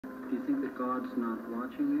Do you think that God's not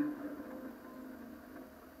watching you?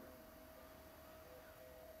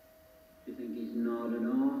 Do you think he's nodded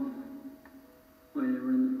off while you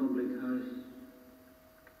were in the public house?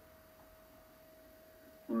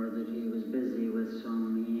 Or that he was busy with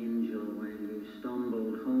some angel while you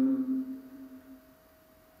stumbled home?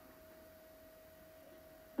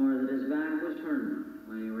 Or that his back was turned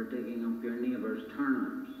while you were digging up your neighbour's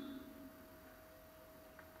turnips?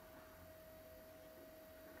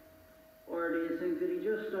 Or do you think that he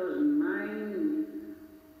just doesn't mind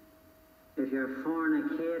if you're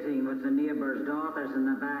fornicating with the neighbour's daughters in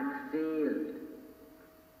the back field?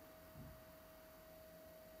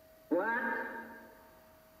 What?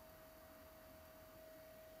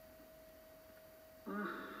 Oh,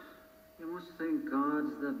 you must think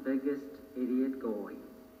God's the biggest idiot going.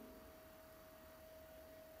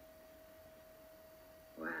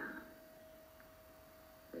 Well,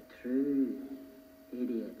 the true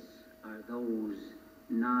idiots are those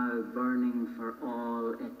now burning for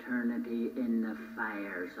all eternity in the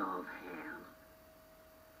fires of hell.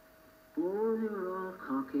 Oh, they were all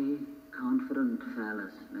cocky, confident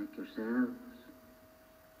fellas like yourselves.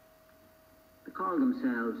 They call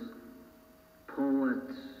themselves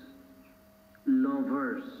poets,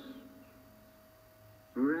 lovers,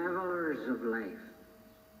 revelers of life.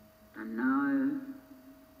 And now,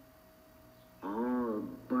 all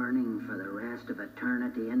burning for the rest of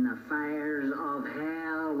eternity in the fires of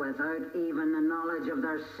hell without even the knowledge of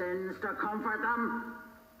their sins to comfort them.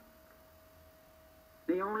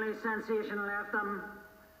 The only sensation left them,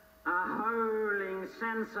 a howling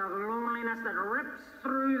sense of loneliness that rips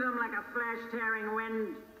through them like a flesh-tearing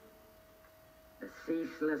wind. The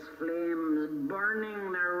ceaseless flames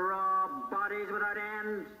burning their raw bodies without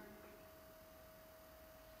end.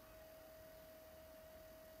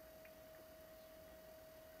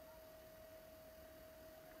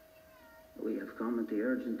 We have come at the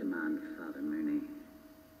urgent demand, Father Meaney.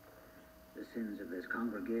 The sins of this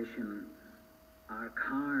congregation are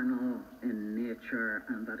carnal in nature,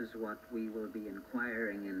 and that is what we will be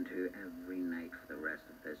inquiring into every night for the rest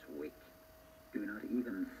of this week. Do not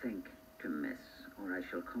even think to miss, or I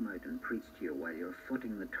shall come out and preach to you while you're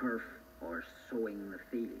footing the turf or sowing the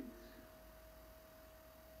fields.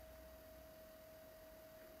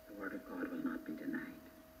 The word of God will not be denied.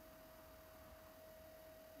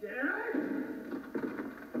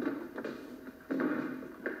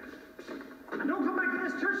 And don't come back to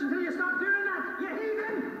this church until you stop doing